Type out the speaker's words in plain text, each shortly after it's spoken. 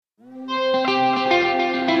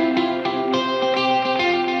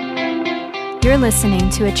You're listening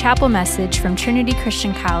to a chapel message from Trinity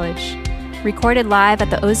Christian College, recorded live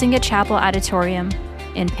at the Ozinga Chapel Auditorium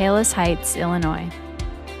in Palos Heights, Illinois.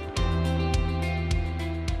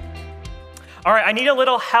 All right, I need a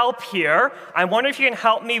little help here. I wonder if you can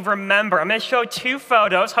help me remember. I'm going to show two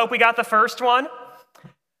photos. Hope we got the first one.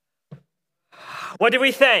 What do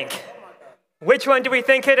we think? Which one do we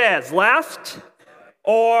think it is? Left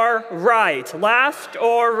or right? Left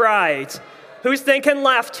or right? Who's thinking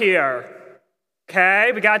left here?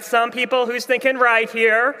 Okay, we got some people who's thinking right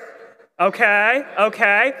here. Okay.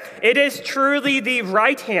 It is truly the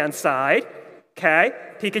right-hand side. Okay,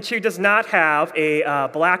 Pikachu does not have a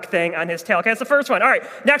black thing on his tail. Okay, that's the first one. All right,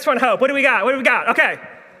 next one, Hope. What do we got? Okay.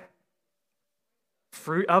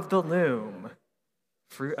 Fruit of the loom.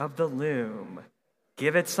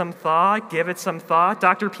 Give it some thought.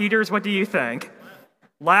 Dr. Peters, what do you think?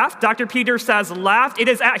 Left? Dr. Peters says left.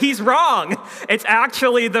 He's wrong. It's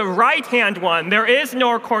actually the right-hand one. There is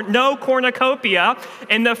no cornucopia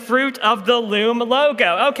in the Fruit of the Loom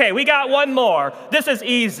logo. Okay, we got one more. This is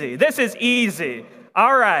easy.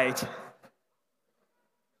 All right.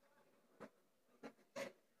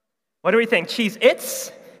 What do we think?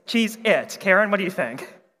 Cheez-Its? Cheez-It. Karen, what do you think?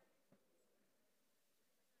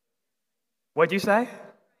 What'd you say?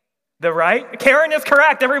 The right? Karen is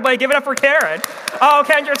correct. Everybody give it up for Karen. Oh,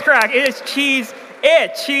 Kendra's correct. It is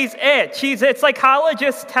Cheez-It.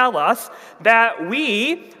 Psychologists tell us that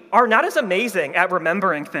we are not as amazing at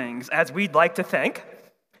remembering things as we'd like to think.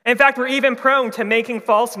 In fact, we're even prone to making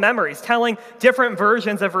false memories, telling different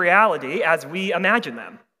versions of reality as we imagine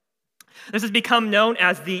them. This has become known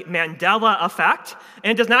as the Mandela effect, and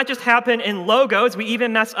it does not just happen in logos. We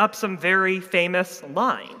even mess up some very famous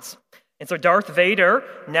lines. And so Darth Vader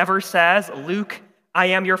never says, "Luke, I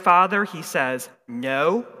am your father." He says,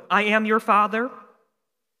 "No, I am your father."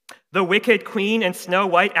 The Wicked Queen in Snow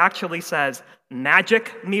White actually says,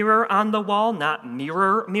 "Magic mirror on the wall," not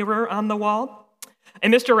mirror on the wall.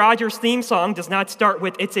 And Mr. Rogers' theme song does not start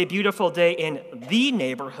with "It's a beautiful day in the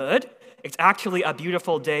neighborhood." It's actually a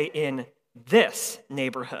beautiful day in this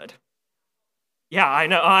neighborhood. Yeah, I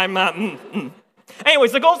know,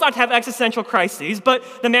 Anyways, the goal is not to have existential crises, but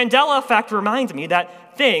the Mandela effect reminds me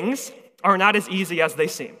that things are not as easy as they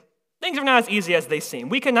seem.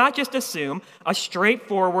 We cannot just assume a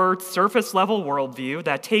straightforward, surface-level worldview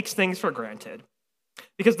that takes things for granted,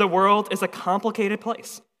 because the world is a complicated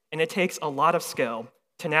place, and it takes a lot of skill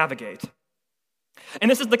to navigate.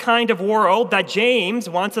 And this is the kind of world that James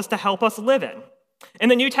wants us to help us live in. In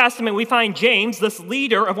the New Testament, we find James, this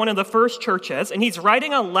leader of one of the first churches, and he's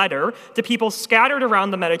writing a letter to people scattered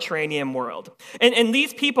around the Mediterranean world. And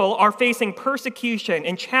these people are facing persecution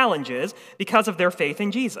and challenges because of their faith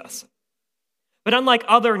in Jesus. But unlike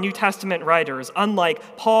other New Testament writers,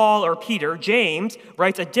 unlike Paul or Peter, James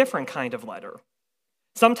writes a different kind of letter.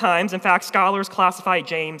 Sometimes, in fact, scholars classify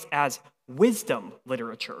James as wisdom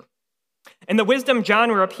literature. And the wisdom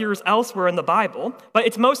genre appears elsewhere in the Bible, but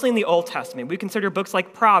it's mostly in the Old Testament. We consider books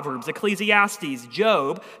like Proverbs, Ecclesiastes,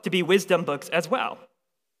 Job to be wisdom books as well.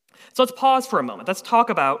 So let's pause for a moment. Let's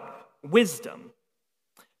talk about wisdom.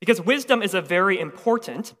 Because wisdom is a very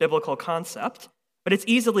important biblical concept, but it's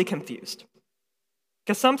easily confused.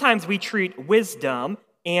 Because sometimes we treat wisdom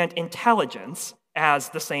and intelligence as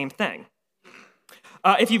the same thing.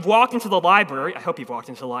 If you've walked into the library, I hope you've walked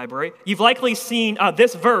into the library, you've likely seen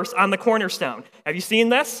this verse on the cornerstone. Have you seen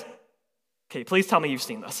this? Okay, please tell me you've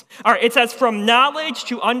seen this. All right, it says, "From knowledge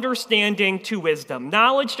to understanding to wisdom."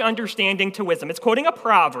 Knowledge to understanding to wisdom. It's quoting a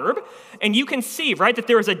proverb, and you can see, right, that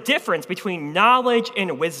there is a difference between knowledge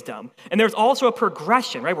and wisdom. And there's also a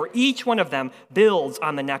progression, right, where each one of them builds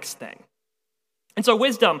on the next thing. And so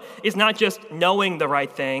wisdom is not just knowing the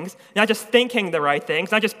right things, not just thinking the right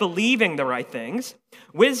things, not just believing the right things.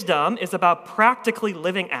 Wisdom is about practically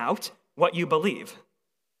living out what you believe.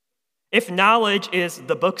 If knowledge is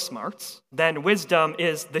the book smarts, then wisdom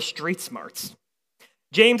is the street smarts.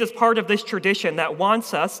 James is part of this tradition that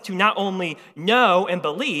wants us to not only know and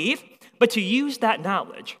believe, but to use that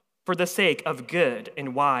knowledge for the sake of good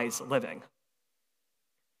and wise living.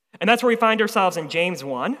 And that's where we find ourselves in James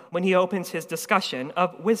 1 when he opens his discussion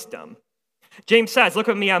of wisdom. James says, look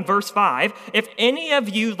with me on verse 5, "If any of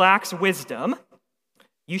you lacks wisdom,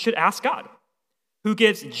 you should ask God, who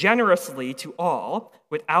gives generously to all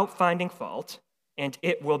without finding fault, and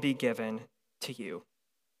it will be given to you."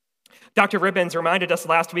 Dr. Ribbons reminded us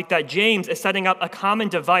last week that James is setting up a common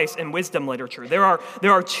device in wisdom literature. There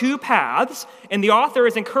are two paths, and the author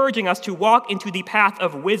is encouraging us to walk into the path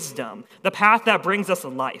of wisdom, the path that brings us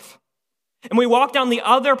life. And we walk down the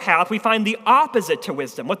other path, we find the opposite to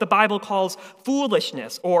wisdom, what the Bible calls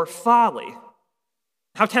foolishness or folly.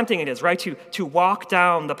 How tempting it is, right, to walk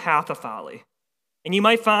down the path of folly. And you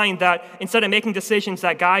might find that instead of making decisions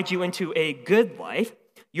that guide you into a good life,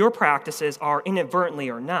 your practices are inadvertently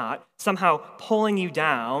or not somehow pulling you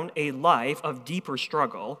down a life of deeper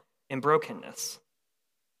struggle and brokenness.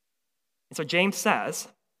 And so James says,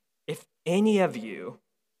 if any of you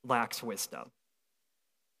lacks wisdom,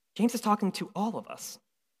 James is talking to all of us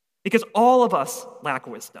because all of us lack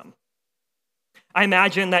wisdom. I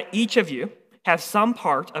imagine that each of you have some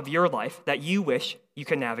part of your life that you wish you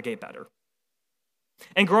could navigate better.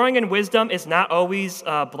 And growing in wisdom is not always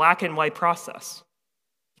a black and white process,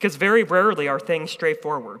 because very rarely are things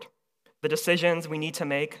straightforward. The decisions we need to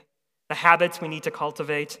make, the habits we need to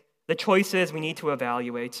cultivate, the choices we need to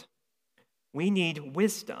evaluate. We need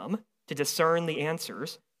wisdom to discern the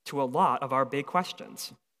answers to a lot of our big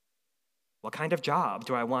questions. What kind of job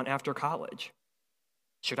do I want after college?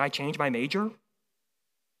 Should I change my major?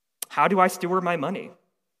 How do I steward my money?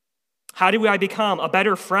 How do I become a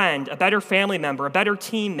better friend, a better family member, a better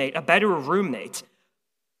teammate, a better roommate?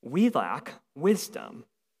 We lack wisdom.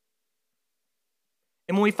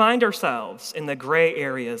 And when we find ourselves in the gray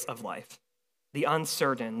areas of life, the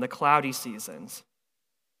uncertain, the cloudy seasons,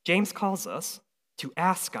 James calls us to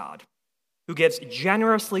ask God, who gives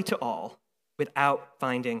generously to all without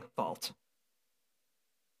finding fault.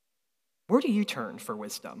 Where do you turn for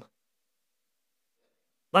wisdom?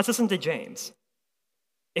 Let's listen to James.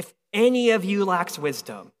 If any of you lacks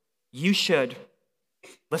wisdom, you should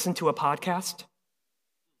listen to a podcast,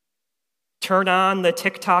 turn on the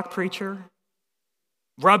TikTok preacher,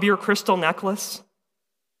 rub your crystal necklace.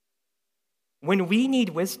 When we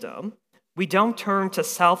need wisdom, we don't turn to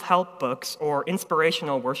self-help books or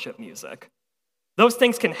inspirational worship music. Those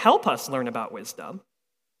things can help us learn about wisdom,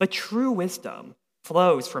 but true wisdom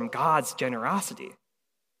flows from God's generosity.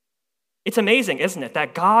 It's amazing, isn't it,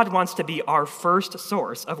 that God wants to be our first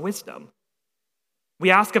source of wisdom.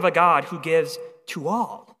 We ask of a God who gives to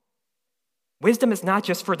all. Wisdom is not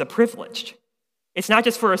just for the privileged. It's not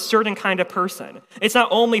just for a certain kind of person. It's not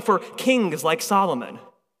only for kings like Solomon.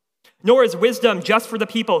 Nor is wisdom just for the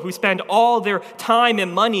people who spend all their time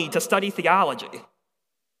and money to study theology.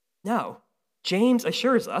 No, James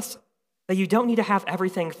assures us that you don't need to have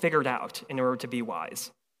everything figured out in order to be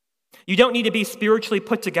wise. You don't need to be spiritually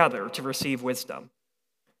put together to receive wisdom.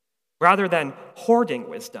 Rather than hoarding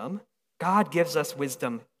wisdom, God gives us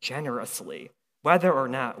wisdom generously, whether or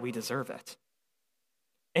not we deserve it.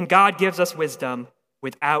 And God gives us wisdom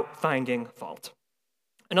without finding fault.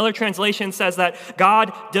 Another translation says that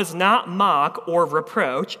God does not mock or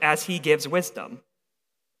reproach as he gives wisdom.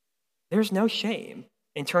 There's no shame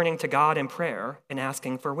in turning to God in prayer and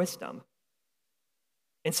asking for wisdom.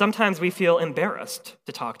 And sometimes we feel embarrassed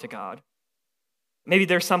to talk to God. Maybe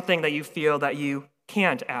there's something that you feel that you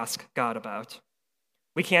can't ask God about.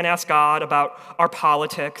 We can't ask God about our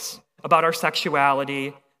politics, about our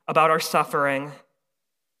sexuality, about our suffering.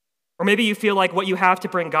 Or maybe you feel like what you have to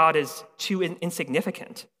bring God is too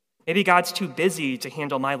insignificant. Maybe God's too busy to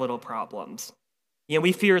handle my little problems.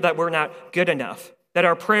 We fear that we're not good enough, that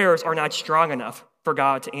our prayers are not strong enough for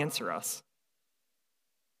God to answer us.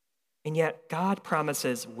 And yet, God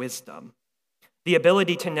promises wisdom, the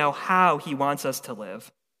ability to know how he wants us to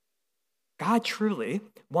live. God truly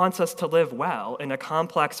wants us to live well in a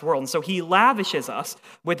complex world, and so he lavishes us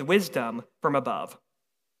with wisdom from above.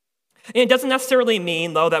 And it doesn't necessarily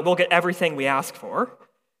mean, though, that we'll get everything we ask for,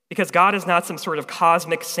 because God is not some sort of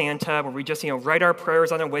cosmic Santa where we just, write our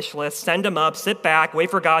prayers on a wish list, send them up, sit back, wait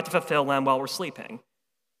for God to fulfill them while we're sleeping.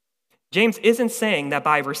 James isn't saying that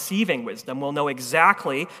by receiving wisdom, we'll know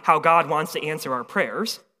exactly how God wants to answer our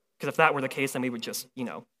prayers, because if that were the case, then we would just,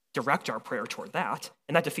 direct our prayer toward that,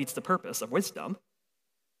 and that defeats the purpose of wisdom.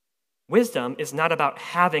 Wisdom is not about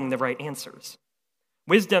having the right answers.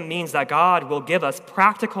 Wisdom means that God will give us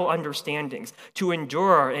practical understandings to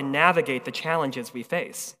endure and navigate the challenges we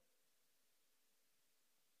face.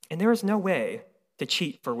 And there is no way to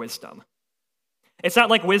cheat for wisdom. It's not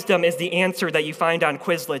like wisdom is the answer that you find on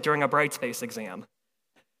Quizlet during a Brightspace exam.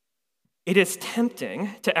 It is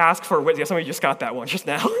tempting to ask for wisdom. Somebody just got that one just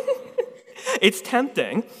now. It's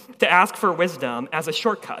tempting to ask for wisdom as a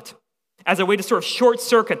shortcut, as a way to sort of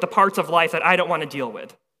short-circuit the parts of life that I don't want to deal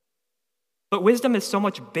with. But wisdom is so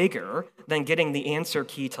much bigger than getting the answer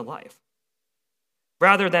key to life.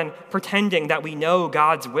 Rather than pretending that we know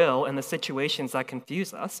God's will in the situations that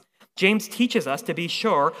confuse us, James teaches us to be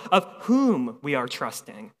sure of whom we are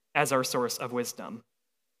trusting as our source of wisdom.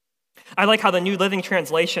 I like how the New Living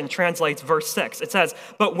Translation translates verse 6. It says,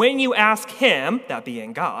 "But when you ask him," that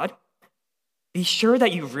being God, "be sure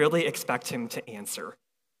that you really expect him to answer."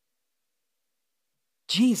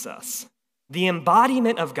 Jesus the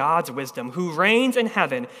embodiment of God's wisdom, who reigns in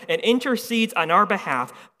heaven and intercedes on our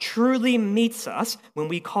behalf, truly meets us when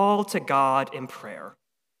we call to God in prayer.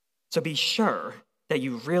 So be sure that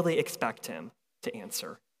you really expect him to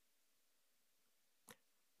answer.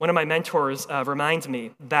 One of my mentors reminds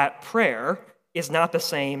me that prayer is not the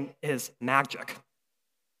same as magic.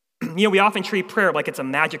 We often treat prayer like it's a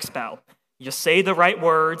magic spell. You just say the right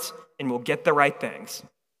words and we'll get the right things.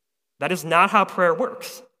 That is not how prayer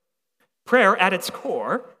works. Prayer, at its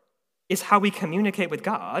core, is how we communicate with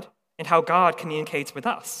God and how God communicates with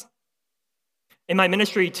us. In my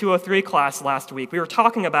Ministry 203 class last week, we were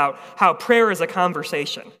talking about how prayer is a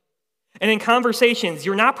conversation. And in conversations,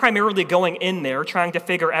 you're not primarily going in there trying to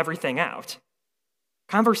figure everything out.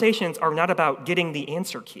 Conversations are not about getting the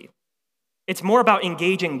answer key. It's more about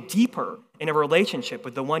engaging deeper in a relationship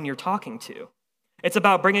with the one you're talking to. It's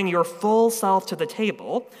about bringing your full self to the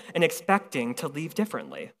table and expecting to leave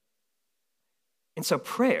differently. And so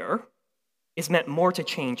prayer is meant more to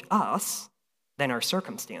change us than our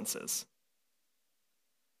circumstances.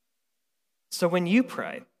 So when you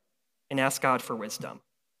pray and ask God for wisdom,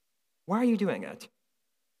 why are you doing it?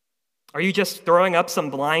 Are you just throwing up some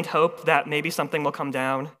blind hope that maybe something will come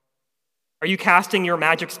down? Are you casting your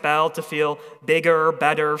magic spell to feel bigger,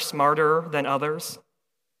 better, smarter than others?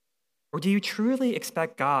 Or do you truly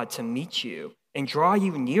expect God to meet you and draw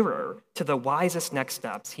you nearer to the wisest next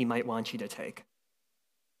steps he might want you to take?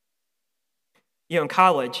 In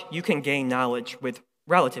college, you can gain knowledge with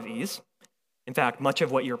relative ease. In fact, much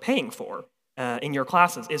of what you're paying for in your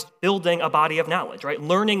classes is building a body of knowledge, right?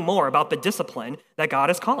 Learning more about the discipline that God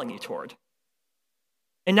is calling you toward.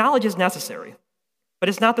 And knowledge is necessary, but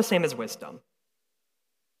it's not the same as wisdom.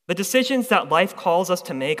 The decisions that life calls us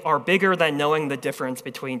to make are bigger than knowing the difference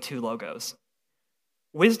between two logos.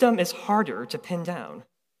 Wisdom is harder to pin down,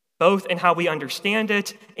 both in how we understand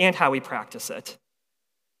it and how we practice it.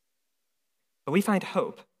 But we find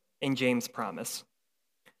hope in James' promise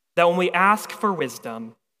that when we ask for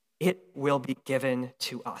wisdom, it will be given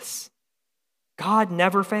to us. God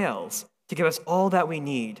never fails to give us all that we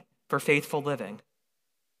need for faithful living.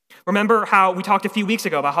 Remember how we talked a few weeks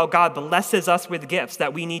ago about how God blesses us with gifts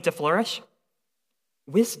that we need to flourish?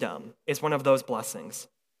 Wisdom is one of those blessings.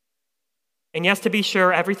 And yes, to be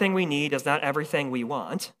sure, everything we need is not everything we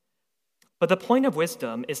want. But the point of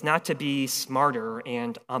wisdom is not to be smarter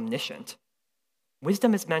and omniscient.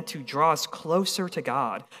 Wisdom is meant to draw us closer to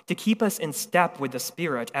God, to keep us in step with the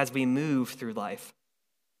Spirit as we move through life.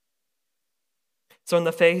 So in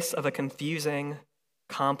the face of a confusing,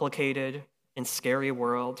 complicated, and scary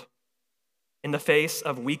world, in the face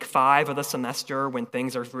of week 5 of the semester when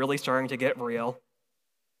things are really starting to get real,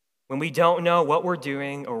 when we don't know what we're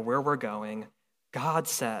doing or where we're going, God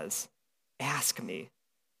says, "Ask me,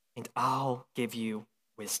 and I'll give you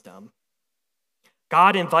wisdom."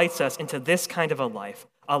 God invites us into this kind of a life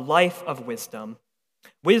of wisdom.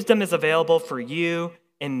 Wisdom is available for you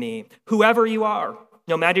and me, whoever you are,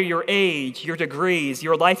 no matter your age, your degrees,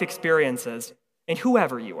 your life experiences, and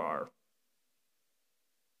whoever you are.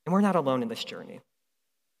 And we're not alone in this journey.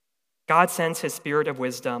 God sends his Spirit of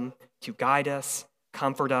wisdom to guide us,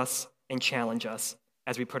 comfort us, and challenge us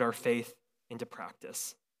as we put our faith into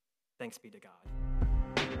practice. Thanks be to God.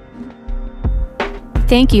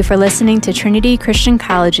 Thank you for listening to Trinity Christian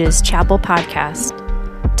College's Chapel Podcast.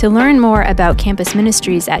 To learn more about campus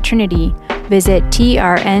ministries at Trinity, visit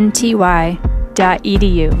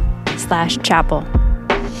trnty.edu/chapel.